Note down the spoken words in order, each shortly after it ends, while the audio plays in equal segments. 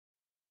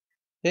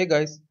Hey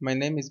guys, my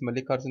name is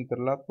Mallikarjun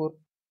Tirlapur.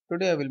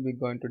 Today I will be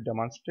going to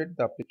demonstrate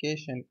the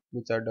application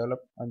which I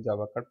developed on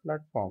Java Card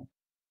platform.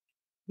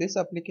 This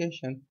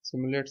application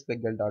simulates the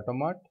Guild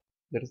Automat.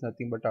 There is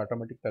nothing but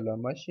automatic teller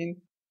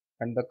machine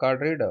and the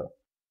card reader.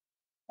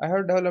 I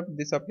have developed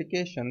this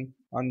application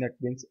on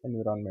NetBeans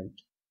environment.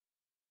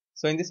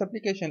 So in this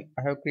application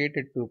I have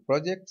created two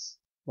projects.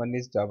 One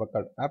is Java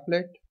Card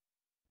Applet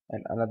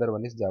and another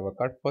one is Java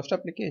Card Host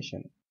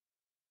application.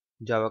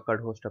 Java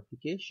Card Host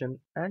application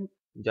and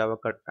Java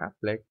Card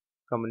Applet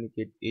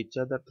communicate each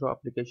other through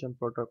Application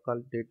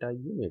Protocol Data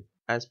Unit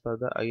as per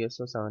the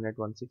ISO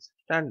 7816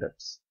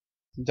 standards.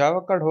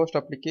 Java Card Host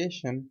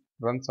application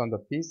runs on the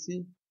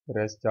PC,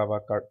 whereas Java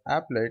Card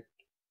Applet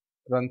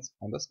runs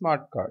on the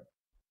smart card.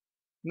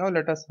 Now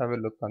let us have a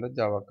look on the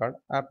Java Card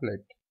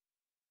Applet.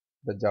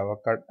 The Java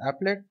Card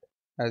Applet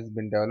has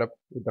been developed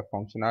with the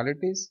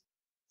functionalities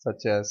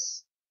such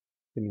as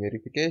PIN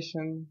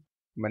verification,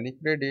 money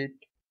credit,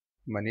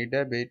 money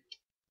debit,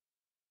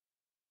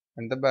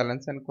 and the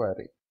balance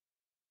inquiry.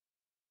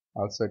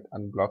 Also, it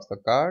unblocks the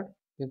card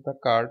if the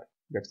card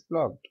gets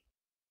blocked.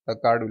 The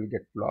card will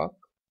get blocked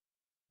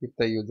if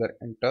the user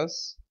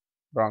enters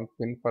wrong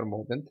PIN for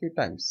more than 3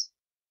 times.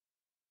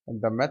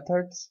 And the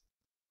methods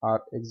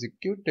are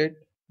executed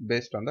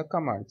based on the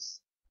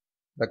commands.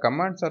 The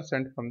commands are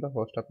sent from the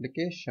host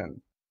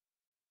application.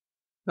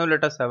 Now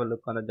let us have a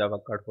look on the Java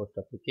Card host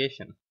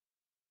application.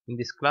 In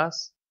this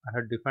class, I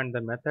have defined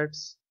the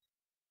methods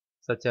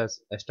such as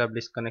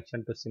establish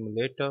connection to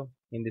simulator.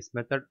 In this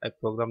method, I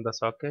program the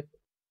socket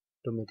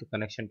to make a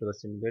connection to the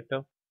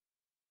simulator.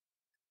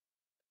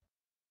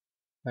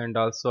 And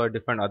also I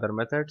define other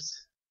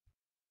methods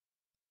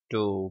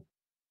to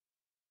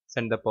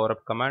send the power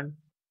up command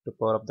to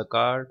power up the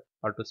card,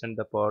 or to send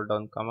the power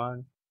down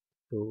command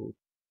to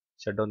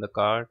shut down the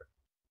card,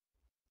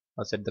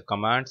 or set the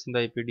commands in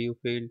the APDU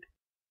field,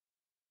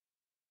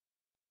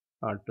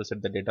 or to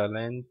set the data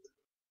length,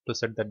 to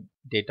set the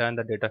data in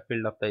the data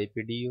field of the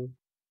APDU,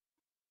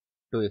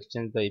 to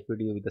exchange the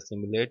APDU with the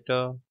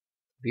simulator,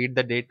 read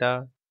the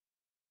data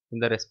in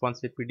the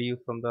response APDU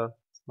from the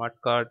smart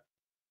card,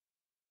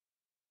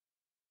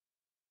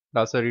 and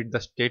also read the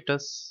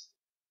status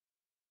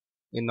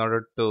in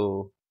order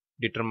to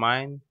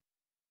determine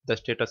the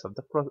status of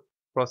the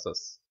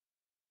process.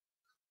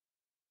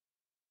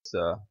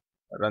 So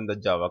run the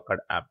Java Card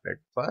applet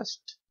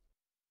first.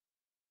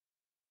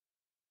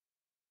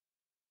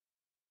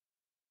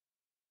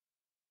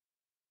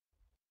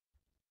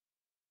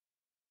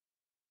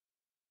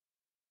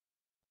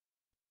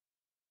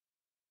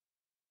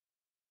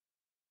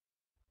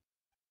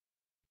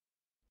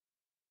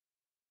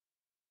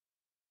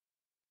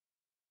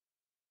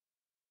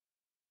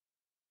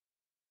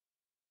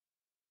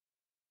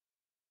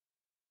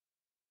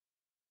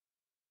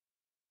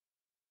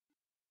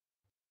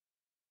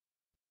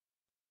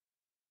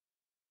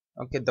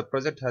 Okay, the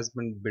project has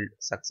been built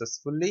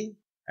successfully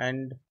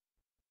and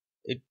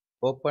it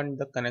opened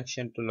the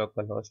connection to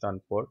localhost on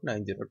port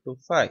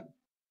 9025.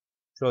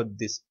 Through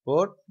this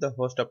port, the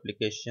host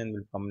application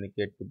will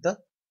communicate with the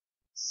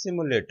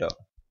simulator.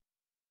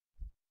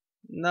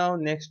 Now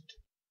next,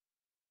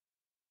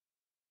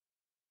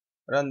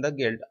 run the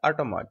Guild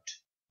Automat.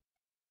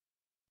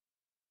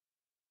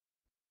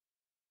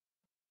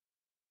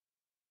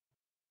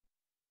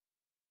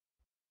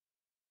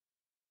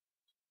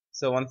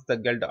 So once the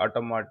Guild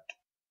Automat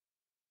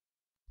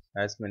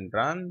has been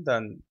run,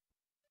 then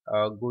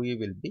GUI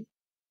will be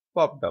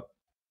popped up.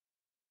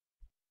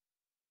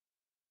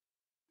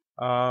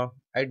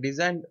 I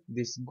designed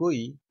this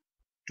GUI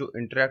to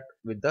interact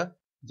with the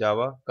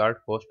Java Card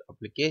Host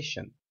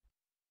application.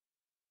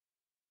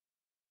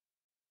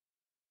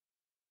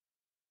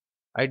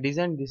 I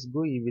designed this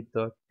GUI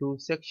with two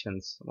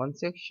sections. One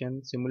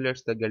section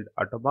simulates the Guild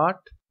Automat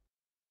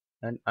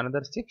and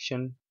another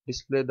section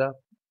display the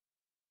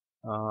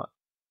uh,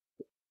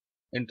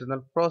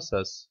 internal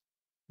process,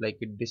 like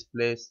it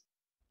displays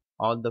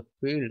all the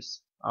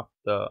fields of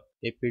the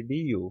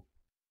APDU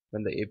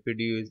when the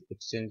APDU is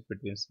exchanged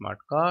between smart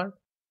card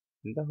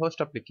and the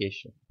host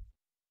application.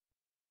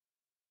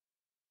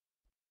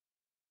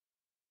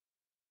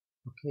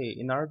 Okay,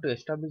 in order to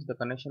establish the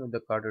connection with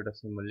the card reader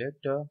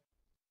simulator,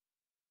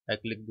 I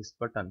click this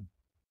button,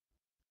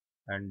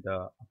 and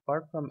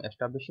apart from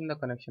establishing the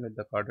connection with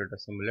the card reader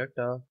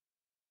simulator,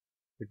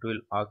 it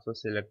will also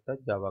select the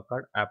Java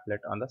Card applet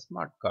on the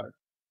smart card.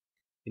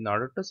 In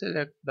order to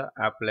select the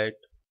applet,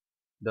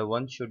 the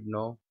one should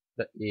know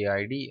the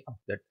AID of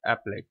that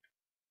applet.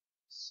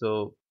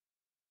 So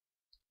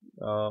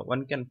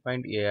one can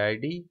find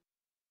AID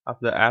of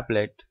the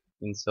applet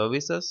in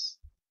services,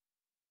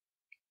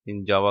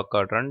 in Java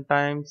Card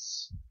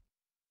runtimes.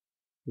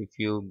 If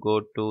you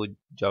go to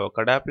Java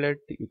Card applet,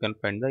 you can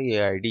find the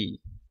AID.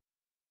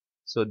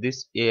 So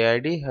this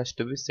AID has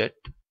to be set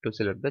to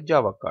select the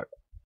Java card.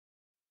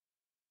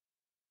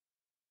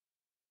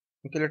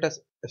 Okay, let us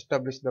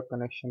establish the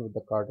connection with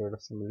the card reader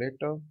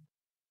simulator.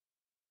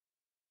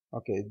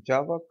 Okay,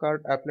 Java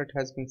Card applet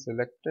has been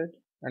selected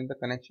and the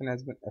connection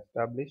has been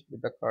established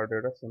with the card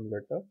reader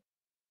simulator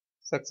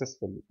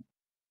successfully.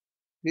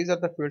 These are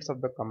the fields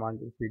of the command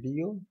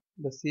video.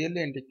 The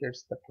CLA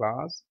indicates the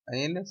class,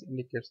 INS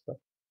indicates the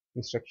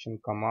instruction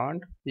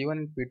command, P1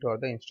 and P2 are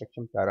the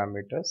instruction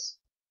parameters.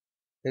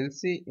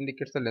 LC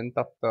indicates the length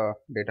of the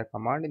data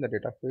command in the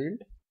data field.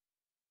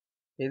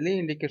 LE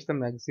indicates the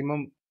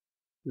maximum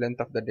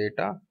length of the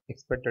data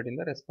expected in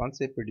the response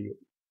video.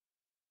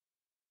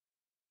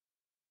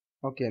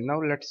 Okay,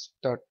 now let's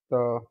start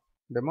the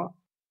demo.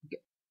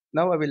 Okay.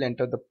 Now I will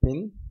enter the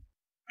pin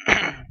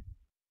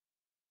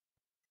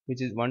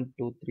which is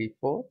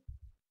 1234.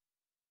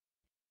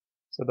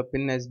 So the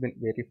pin has been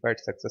verified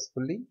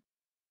successfully.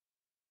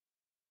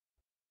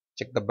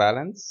 Check the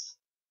balance,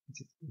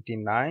 which is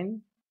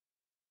 89.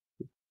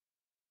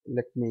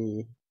 Let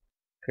me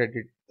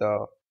credit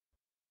the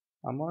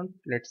amount,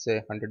 let's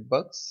say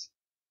 $100.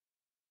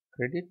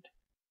 Credit,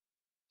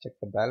 check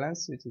the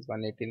balance, which is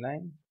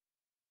 189.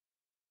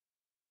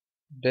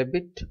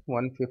 Debit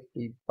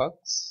 $150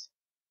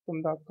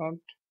 from the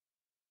account.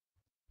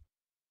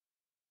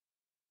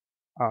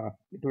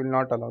 It will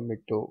not allow me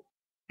to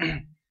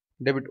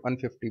debit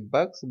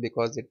 $150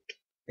 because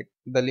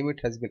the limit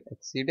has been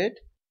exceeded.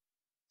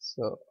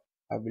 So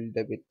I will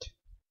debit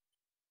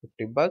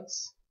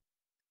 $50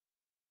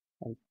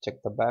 and check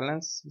the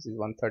balance, which is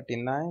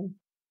 139.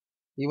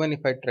 Even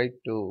if I try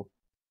to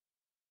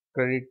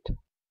credit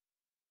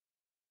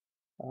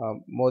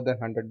more than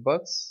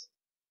 $100,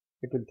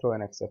 it will throw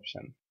an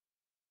exception.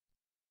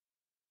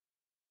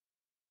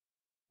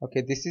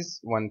 Okay, this is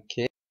one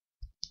case.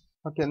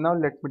 Okay, now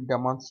let me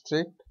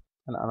demonstrate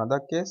another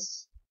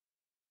case.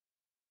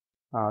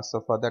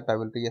 So for that I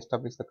will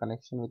re-establish the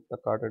connection with the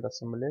card reader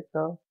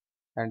simulator,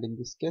 and in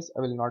this case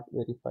I will not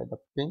verify the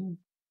pin,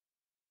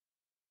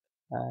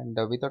 and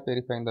without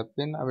verifying the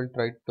pin I will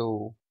try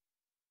to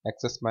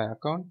access my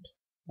account,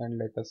 and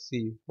let us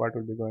see what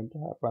will be going to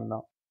happen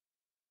now.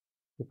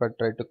 If I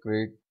try to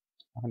create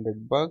 $100,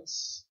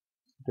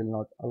 it will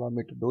not allow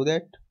me to do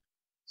that.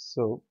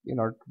 So in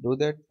order to do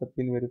that, the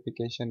pin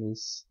verification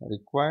is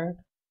required,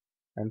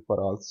 and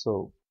for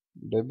also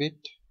debit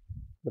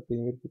the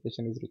pin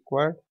verification is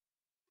required,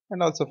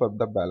 and also for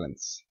the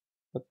balance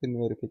the pin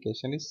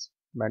verification is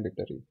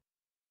mandatory.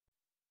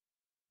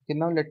 Okay,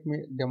 now let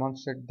me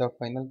demonstrate the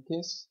final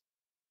case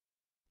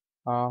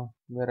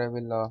where I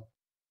will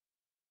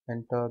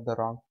enter the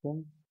wrong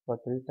pin for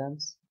 3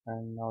 times,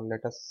 and now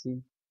let us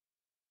see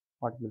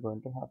what will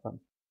going to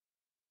happen.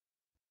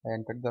 I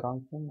entered the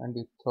wrong pin and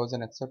it throws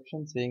an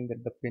exception saying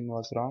that the pin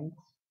was wrong,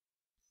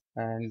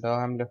 and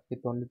I'm left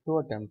with only 2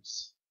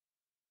 attempts,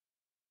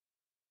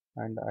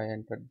 and I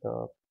entered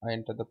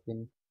the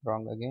pin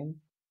wrong again,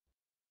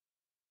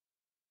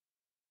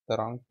 the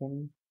wrong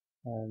pin,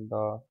 and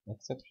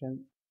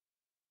exception.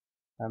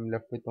 I'm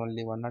left with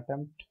only 1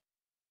 attempt,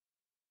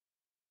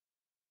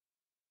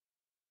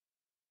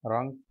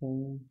 wrong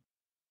pin,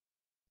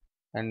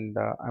 and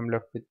I'm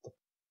left with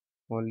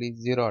only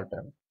 0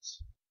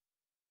 attempts.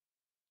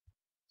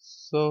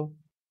 So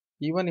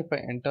even if I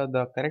enter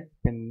the correct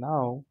pin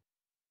now,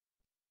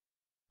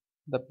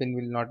 the pin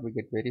will not be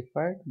get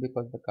verified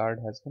because the card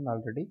has been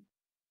already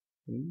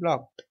been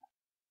blocked.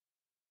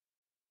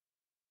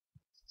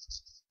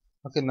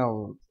 Okay,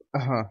 now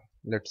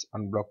let's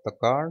unblock the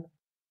card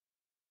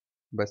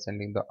by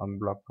sending the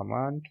unblock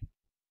command.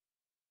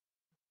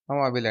 Now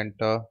I will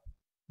enter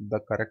the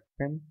correct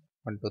pin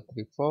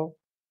 1234.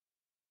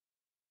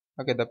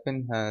 Okay, the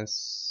pin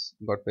has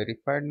got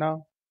verified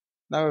now.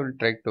 Now I will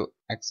try to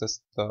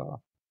access the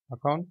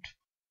account.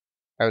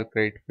 I will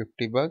create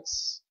 $50.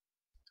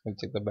 I will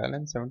check the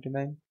balance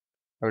 79.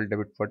 I will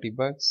debit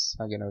 $40.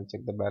 Again I will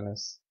check the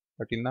balance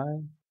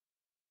 39.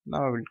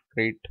 Now I will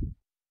create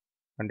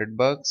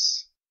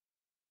 $100.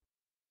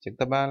 Check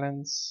the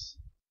balance.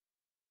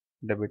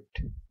 Debit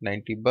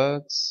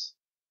 $90.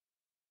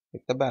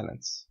 Check the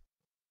balance.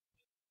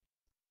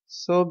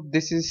 So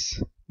this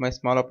is my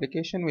small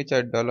application which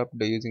I developed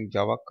using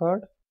Java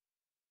card.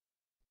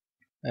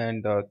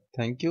 And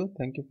thank you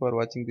for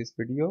watching this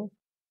video,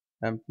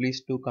 and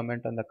please do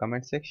comment on the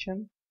comment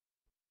section,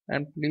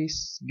 and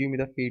please give me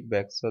the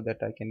feedback so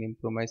that I can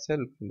improve myself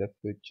in the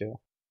future.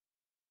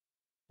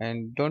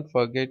 And don't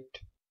forget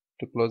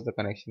to close the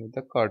connection with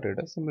the card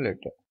reader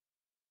simulator.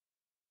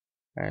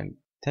 And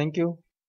thank you